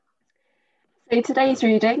So today's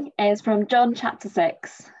reading is from John chapter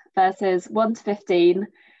 6, verses 1 to 15,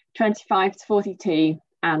 25 to 42,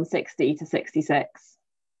 and 60 to 66.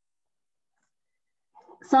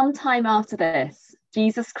 Some time after this,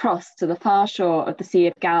 Jesus crossed to the far shore of the Sea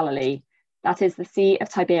of Galilee, that is the Sea of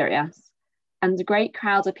Tiberias, and a great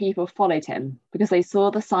crowd of people followed him because they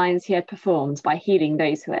saw the signs he had performed by healing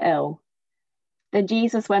those who were ill. Then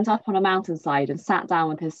Jesus went up on a mountainside and sat down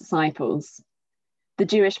with his disciples. The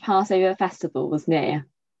Jewish Passover festival was near.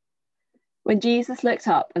 When Jesus looked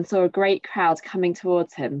up and saw a great crowd coming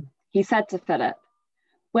towards him, he said to Philip,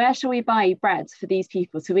 "Where shall we buy bread for these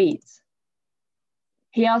people to eat?"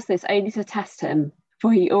 He asked this only to test him,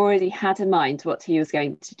 for he already had in mind what he was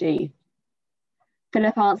going to do.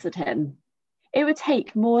 Philip answered him, "It would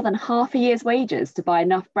take more than half a year's wages to buy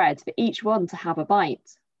enough bread for each one to have a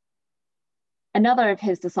bite." Another of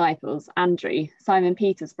his disciples, Andrew, Simon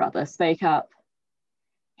Peter's brother, spoke up.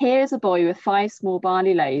 "Here is a boy with 5 small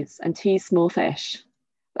barley loaves and 2 small fish,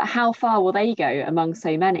 but how far will they go among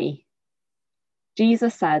so many?"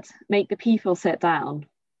 Jesus said, "Make the people sit down."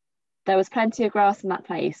 There was plenty of grass in that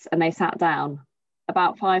place, and they sat down.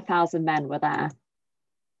 About 5,000 men were there.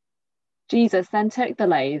 Jesus then took the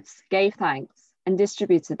loaves, gave thanks, and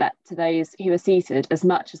distributed that to those who were seated as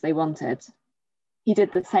much as they wanted. He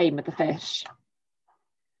did the same with the fish.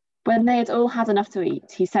 When they had all had enough to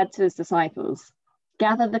eat, he said to his disciples,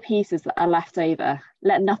 "Gather the pieces that are left over,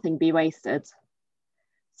 let nothing be wasted."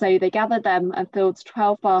 So they gathered them and filled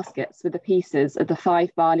 12 baskets with the pieces of the 5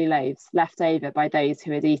 barley loaves left over by those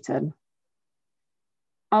who had eaten.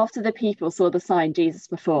 After the people saw the sign Jesus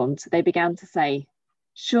performed, they began to say,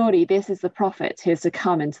 "Surely this is the prophet who is to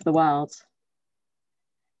come into the world."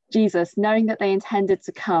 Jesus, knowing that they intended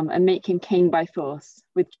to come and make him king by force,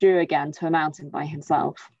 withdrew again to a mountain by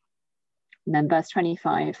himself. And then verse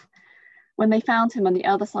 25. When they found him on the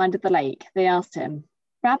other side of the lake, they asked him,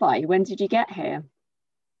 "Rabbi, when did you get here?"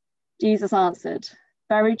 Jesus answered,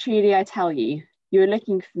 "Very truly I tell you, you are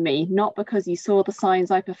looking for me not because you saw the signs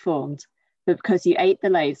I performed, but because you ate the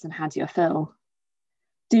loaves and had your fill.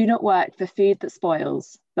 Do not work for food that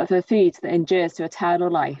spoils, but for food that endures to eternal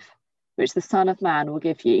life, which the Son of Man will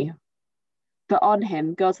give you. For on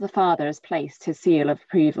him God the Father has placed his seal of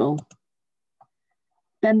approval."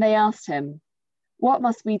 Then they asked him, "What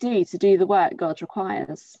must we do to do the work God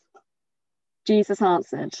requires?" Jesus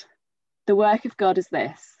answered, "The work of God is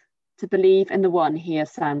this, to believe in the one he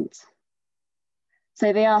has sent."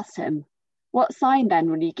 So they asked him, "What sign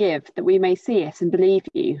then will you give that we may see it and believe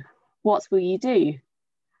you? What will you do?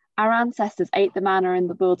 Our ancestors ate the manna in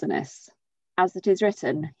the wilderness. As it is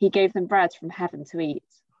written, he gave them bread from heaven to eat."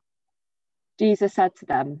 Jesus said to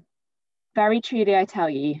them, "Very truly I tell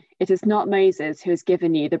you, it is not Moses who has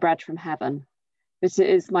given you the bread from heaven, but it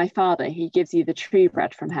is my Father who gives you the true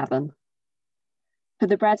bread from heaven. For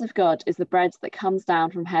the bread of God is the bread that comes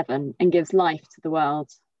down from heaven and gives life to the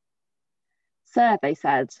world." "Sir," they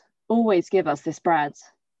said, "always give us this bread."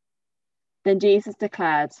 Then Jesus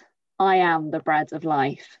declared, "I am the bread of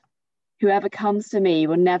life. Whoever comes to me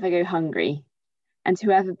will never go hungry, and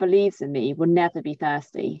whoever believes in me will never be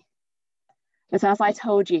thirsty. But as I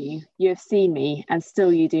told you, you have seen me, and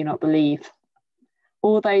still you do not believe.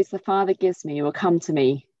 All those the Father gives me will come to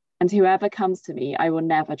me, and whoever comes to me I will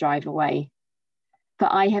never drive away.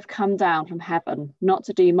 For I have come down from heaven, not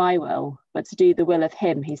to do my will, but to do the will of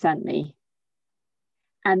him who sent me.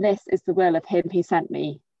 And this is the will of him who sent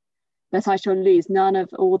me, that I shall lose none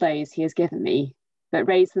of all those he has given me, but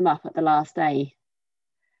raise them up at the last day.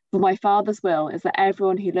 For my Father's will is that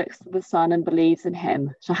everyone who looks to the Son and believes in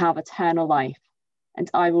him shall have eternal life, and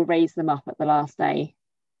I will raise them up at the last day."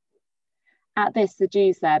 At this, the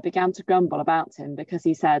Jews there began to grumble about him because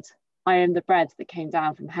he said, "I am the bread that came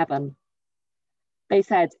down from heaven." They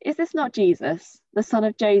said, "Is this not Jesus, the son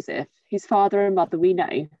of Joseph, whose father and mother we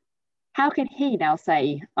know? How can he now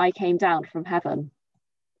say, 'I came down from heaven'?"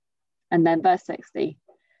 And then verse 60.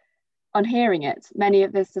 On hearing it, many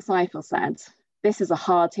of his disciples said, "This is a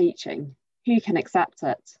hard teaching. Who can accept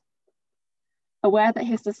it?" Aware that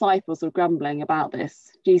his disciples were grumbling about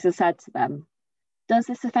this, Jesus said to them, "Does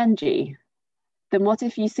this offend you? Then what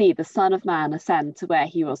if you see the Son of Man ascend to where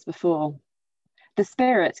he was before? The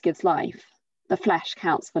Spirit gives life, the flesh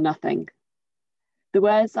counts for nothing. The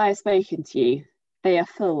words I have spoken to you, they are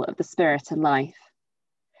full of the Spirit and life.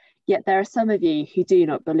 Yet there are some of you who do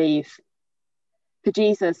not believe." For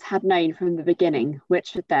Jesus had known from the beginning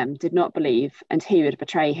which of them did not believe and who would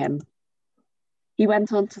betray him. He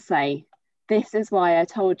went on to say, "This is why I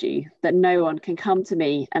told you that no one can come to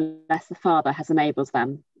me unless the Father has enabled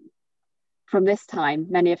them." From this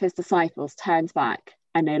time, many of his disciples turned back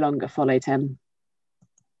and no longer followed him.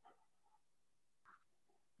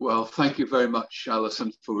 Well, thank you very much,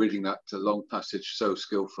 Alison, for reading that long passage so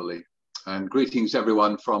skillfully. And greetings,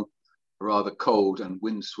 everyone, from a rather cold and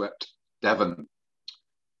windswept Devon.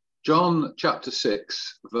 John chapter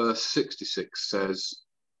 6, verse 66 says,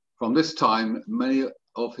 "From this time, many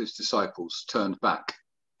of his disciples turned back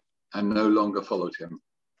and no longer followed him."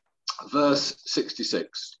 Verse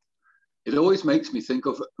 66. It always makes me think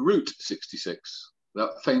of Route 66,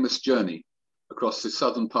 that famous journey across the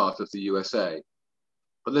southern part of the USA.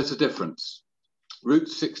 But there's a difference. Route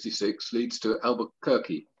 66 leads to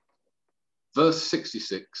Albuquerque. Verse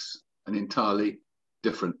 66, an entirely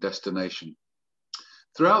different destination.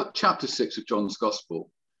 Throughout chapter 6 of John's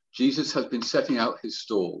Gospel, Jesus has been setting out his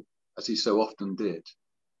stall, as he so often did.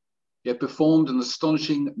 He had performed an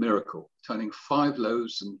astonishing miracle, turning 5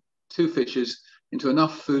 loaves and 2 fishes into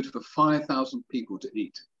enough food for 5,000 people to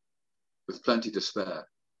eat, with plenty to spare.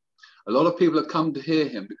 A lot of people had come to hear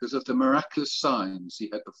him because of the miraculous signs he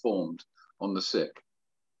had performed on the sick.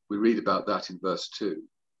 We read about that in verse 2.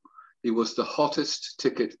 He was the hottest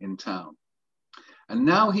ticket in town. And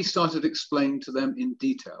now he started explaining to them in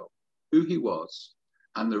detail who he was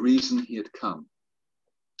and the reason he had come.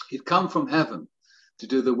 He'd come from heaven to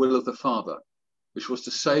do the will of the Father, which was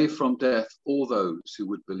to save from death all those who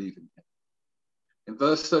would believe in him. In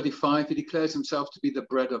verse 35, he declares himself to be the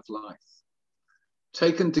bread of life.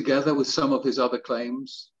 Taken together with some of his other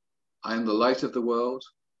claims, I am the light of the world,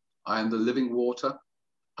 I am the living water,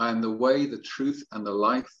 I am the way, the truth, and the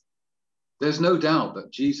life. There's no doubt that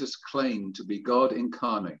Jesus claimed to be God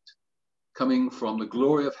incarnate, coming from the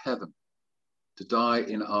glory of heaven to die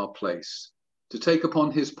in our place, to take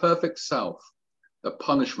upon his perfect self the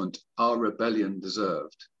punishment our rebellion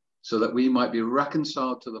deserved, so that we might be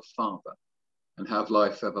reconciled to the Father and have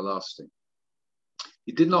life everlasting.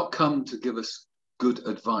 He did not come to give us good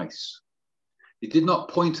advice. He did not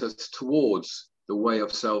point us towards the way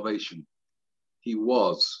of salvation. He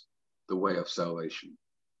was the way of salvation.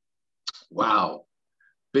 Wow,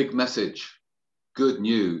 big message, good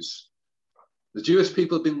news. The Jewish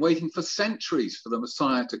people had been waiting for centuries for the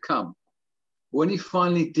Messiah to come. When he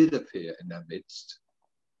finally did appear in their midst,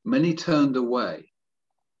 many turned away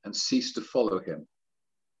and ceased to follow him.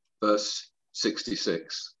 Verse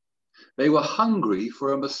 66. They were hungry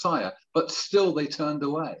for a Messiah, but still they turned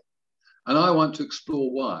away. And I want to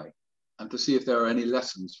explore why and to see if there are any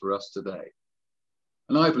lessons for us today.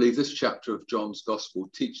 And I believe this chapter of John's Gospel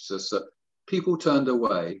teaches us that people turned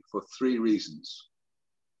away for 3 reasons.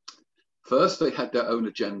 First, they had their own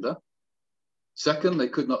agenda. Second, they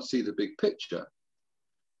could not see the big picture.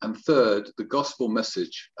 And third, the gospel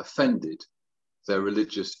message offended their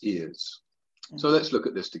religious ears. So let's look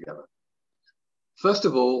at this together. First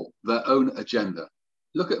of all, their own agenda.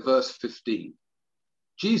 Look at verse 15.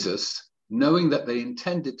 Jesus, knowing that they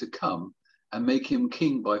intended to come and make him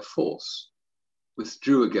king by force,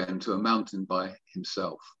 withdrew again to a mountain by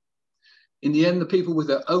himself. In the end, the people with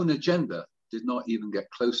their own agenda did not even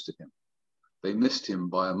get close to him. They missed him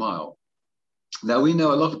by a mile. Now, we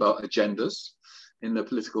know a lot about agendas in the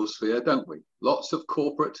political sphere, don't we? Lots of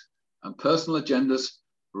corporate and personal agendas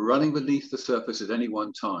running beneath the surface at any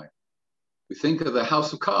one time. We think of the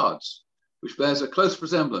House of Cards, which bears a close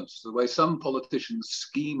resemblance to the way some politicians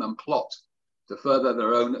scheme and plot to further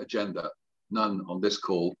their own agenda. None on this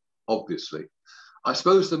call, obviously. I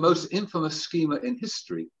suppose the most infamous schemer in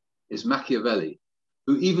history is Machiavelli,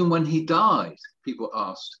 who even when he died, people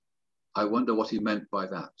asked, I wonder what he meant by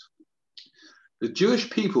that. The Jewish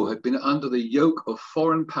people had been under the yoke of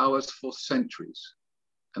foreign powers for centuries,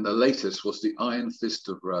 and the latest was the iron fist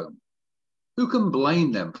of Rome. Who can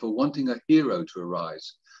blame them for wanting a hero to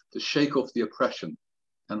arise, to shake off the oppression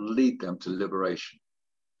and lead them to liberation?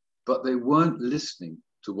 But they weren't listening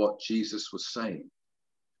to what Jesus was saying.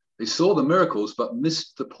 They saw the miracles, but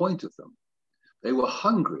missed the point of them. They were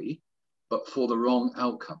hungry, but for the wrong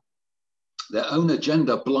outcome. Their own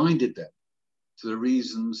agenda blinded them to the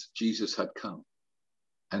reasons Jesus had come,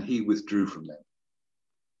 and he withdrew from them.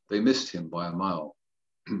 They missed him by a mile.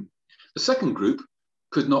 The second group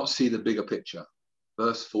could not see the bigger picture.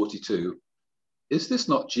 Verse 42, is this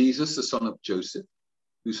not Jesus, the son of Joseph,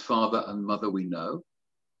 whose father and mother we know?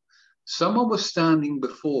 Someone was standing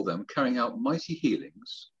before them carrying out mighty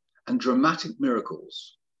healings and dramatic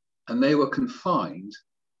miracles, and they were confined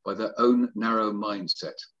by their own narrow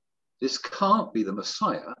mindset. This can't be the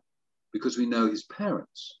Messiah because we know his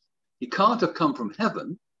parents. He can't have come from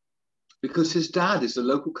heaven because his dad is a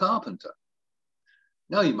local carpenter.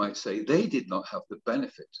 Now you might say they did not have the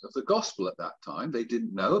benefit of the gospel at that time. They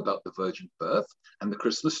didn't know about the virgin birth and the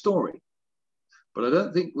Christmas story. But I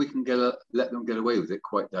don't think we can let them get away with it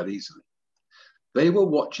quite that easily. They were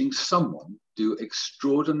watching someone do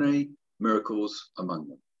extraordinary miracles among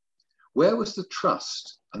them. Where was the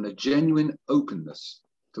trust and the genuine openness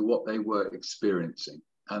to what they were experiencing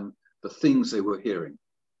and the things they were hearing?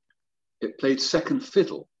 It played second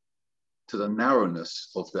fiddle to the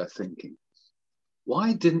narrowness of their thinking.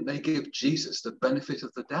 Why didn't they give Jesus the benefit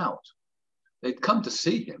of the doubt? They'd come to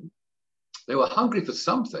see him. They were hungry for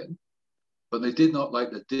something, but they did not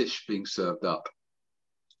like the dish being served up.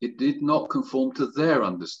 It did not conform to their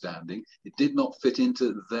understanding. It did not fit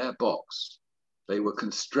into their box. They were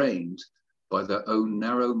constrained by their own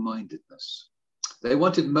narrow-mindedness. They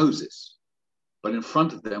wanted Moses, but in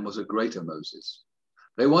front of them was a greater Moses.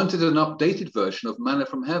 They wanted an updated version of manna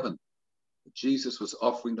from heaven. But Jesus was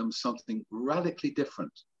offering them something radically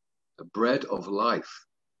different, the bread of life,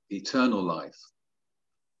 eternal life.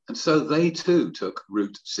 And so they too took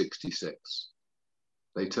Route 66.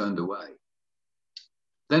 They turned away.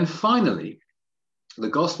 Then finally, the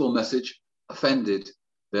gospel message offended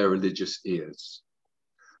their religious ears.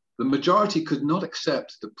 The majority could not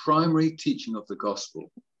accept the primary teaching of the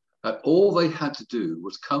gospel, that all they had to do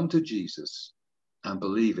was come to Jesus and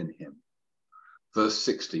believe in him. Verse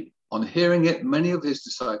 60, on hearing it, many of his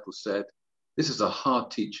disciples said, "This is a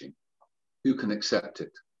hard teaching. Who can accept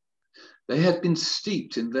it?" They had been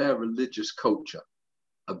steeped in their religious culture,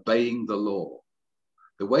 obeying the law.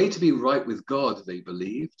 The way to be right with God, they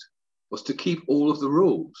believed, was to keep all of the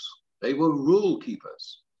rules. They were rule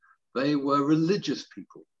keepers. They were religious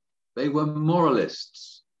people. They were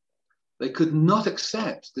moralists. They could not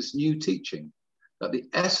accept this new teaching, that the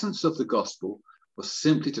essence of the gospel was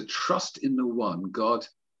simply to trust in the one God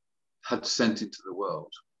had sent into the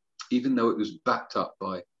world, even though it was backed up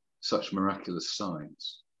by such miraculous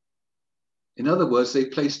signs. In other words, they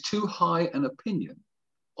placed too high an opinion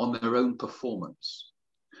on their own performance.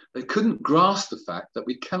 They couldn't grasp the fact that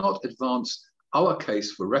we cannot advance our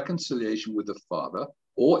case for reconciliation with the Father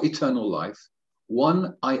or eternal life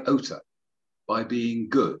one iota by being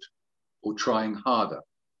good or trying harder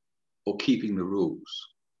or keeping the rules.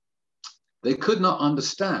 They could not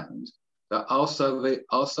understand that our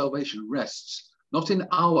salvation rests not in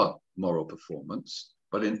our moral performance,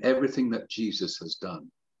 but in everything that Jesus has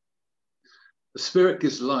done. The Spirit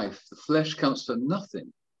gives life, the flesh counts for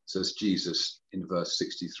nothing, says Jesus in verse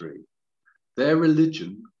 63. Their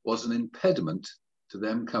religion was an impediment to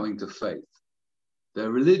them coming to faith.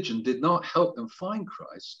 Their religion did not help them find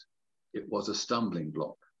Christ. It was a stumbling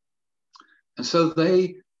block. And so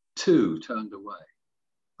they too turned away.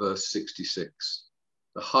 Verse 66,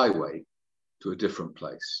 the highway to a different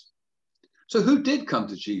place. So who did come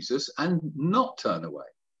to Jesus and not turn away?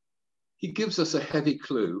 He gives us a heavy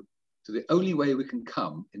clue to the only way we can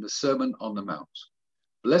come in the Sermon on the Mount.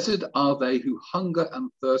 Blessed are they who hunger and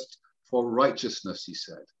thirst for righteousness, he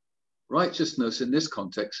said. Righteousness in this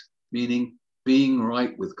context meaning being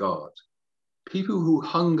right with God. People who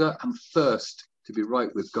hunger and thirst to be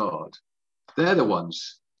right with God, they're the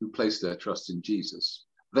ones who place their trust in Jesus.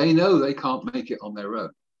 They know they can't make it on their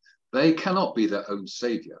own. They cannot be their own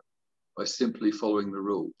savior by simply following the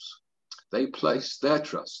rules. They place their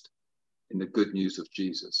trust in the good news of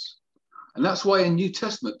Jesus. And that's why in New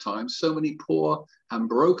Testament times, so many poor and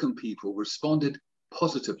broken people responded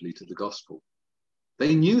positively to the gospel.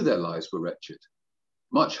 They knew their lives were wretched.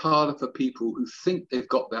 Much harder for people who think they've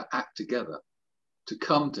got their act together to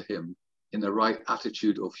come to him in the right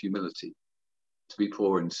attitude of humility, to be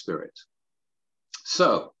poor in spirit.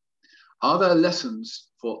 So, are there lessons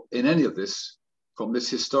in any of this from this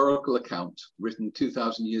historical account written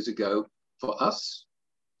 2,000 years ago for us?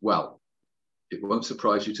 Well, it won't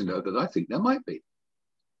surprise you to know that I think there might be.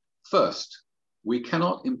 First, we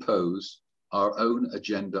cannot impose our own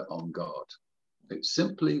agenda on God. It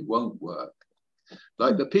simply won't work.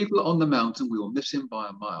 Like the people on the mountain, we will miss him by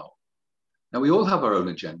a mile. Now, we all have our own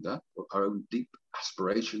agenda, our own deep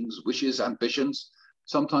aspirations, wishes, ambitions,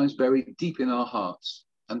 sometimes buried deep in our hearts,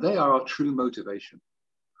 and they are our true motivation.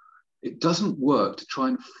 It doesn't work to try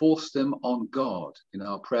and force them on God in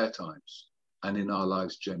our prayer times and in our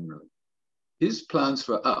lives generally. His plans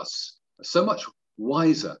for us are so much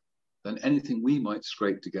wiser than anything we might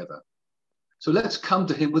scrape together. So let's come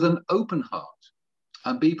to him with an open heart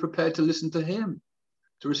and be prepared to listen to him,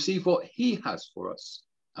 to receive what he has for us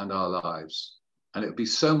and our lives. And it will be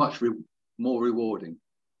so much more rewarding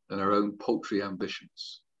than our own paltry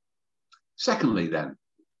ambitions. Secondly, then,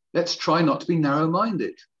 let's try not to be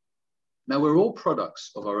narrow-minded. Now, we're all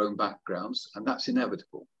products of our own backgrounds, and that's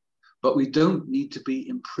inevitable, but we don't need to be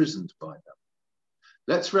imprisoned by them.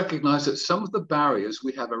 Let's recognize that some of the barriers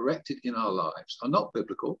we have erected in our lives are not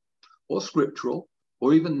biblical or scriptural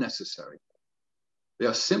or even necessary. They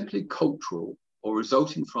are simply cultural or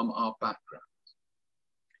resulting from our background.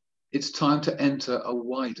 It's time to enter a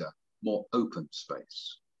wider, more open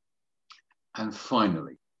space. And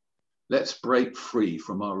finally, let's break free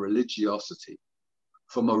from our religiosity,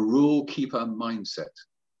 from a rule keeper mindset.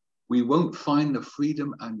 We won't find the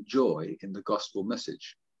freedom and joy in the gospel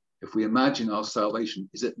message if we imagine our salvation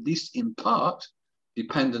is at least in part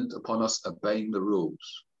dependent upon us obeying the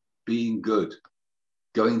rules, being good,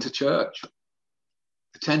 going to church,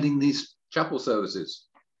 attending these chapel services.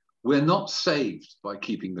 We're not saved by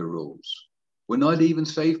keeping the rules. We're not even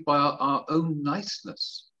saved by our own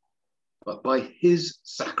niceness, but by his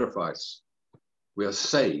sacrifice. We are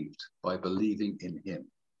saved by believing in him.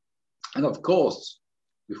 And of course,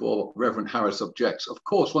 before Reverend Harris objects, of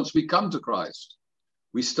course, once we come to Christ,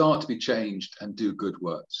 we start to be changed and do good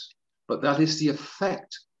works. But that is the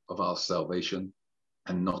effect of our salvation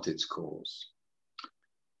and not its cause.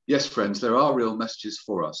 Yes, friends, there are real messages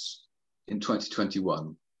for us in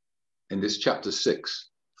 2021 in this chapter 6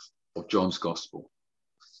 of John's Gospel.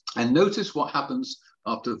 And notice what happens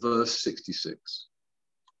after verse 66.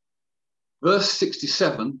 Verse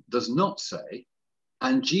 67 does not say,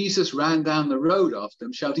 and Jesus ran down the road after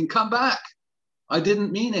them shouting, "Come back! I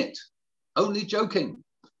didn't mean it. Only joking."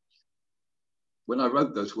 When I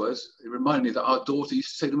wrote those words, it reminded me that our daughter used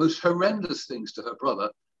to say the most horrendous things to her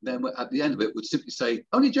brother. Then at the end of it would simply say,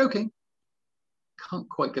 "Only joking." Can't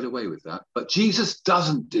quite get away with that. But Jesus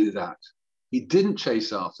doesn't do that. He didn't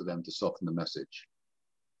chase after them to soften the message.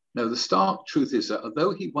 No, the stark truth is that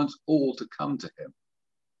although he wants all to come to him,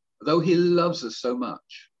 although he loves us so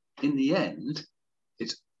much, in the end,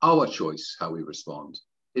 it's our choice how we respond.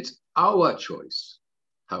 It's our choice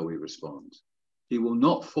how we respond. He will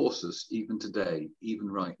not force us even today,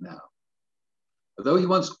 even right now. Although he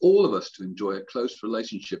wants all of us to enjoy a close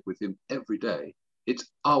relationship with him every day,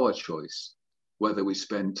 it's our choice whether we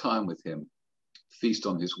spend time with him, feast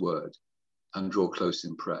on his word, and draw close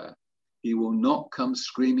in prayer. He will not come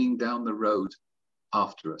screaming down the road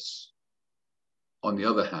after us. On the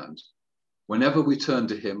other hand, whenever we turn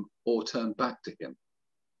to him or turn back to him,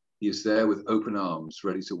 he is there with open arms,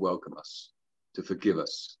 ready to welcome us, to forgive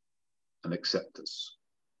us, and accept us.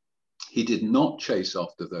 He did not chase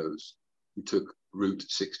after those who took Route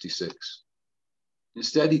 66.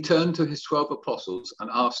 Instead, he turned to his 12 apostles and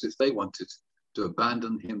asked if they wanted to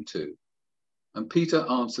abandon him too. And Peter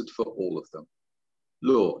answered for all of them,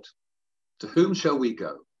 "Lord, to whom shall we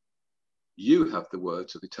go? You have the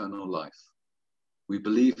words of eternal life. We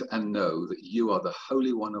believe and know that you are the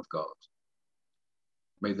Holy One of God."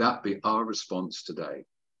 May that be our response today.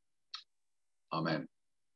 Amen.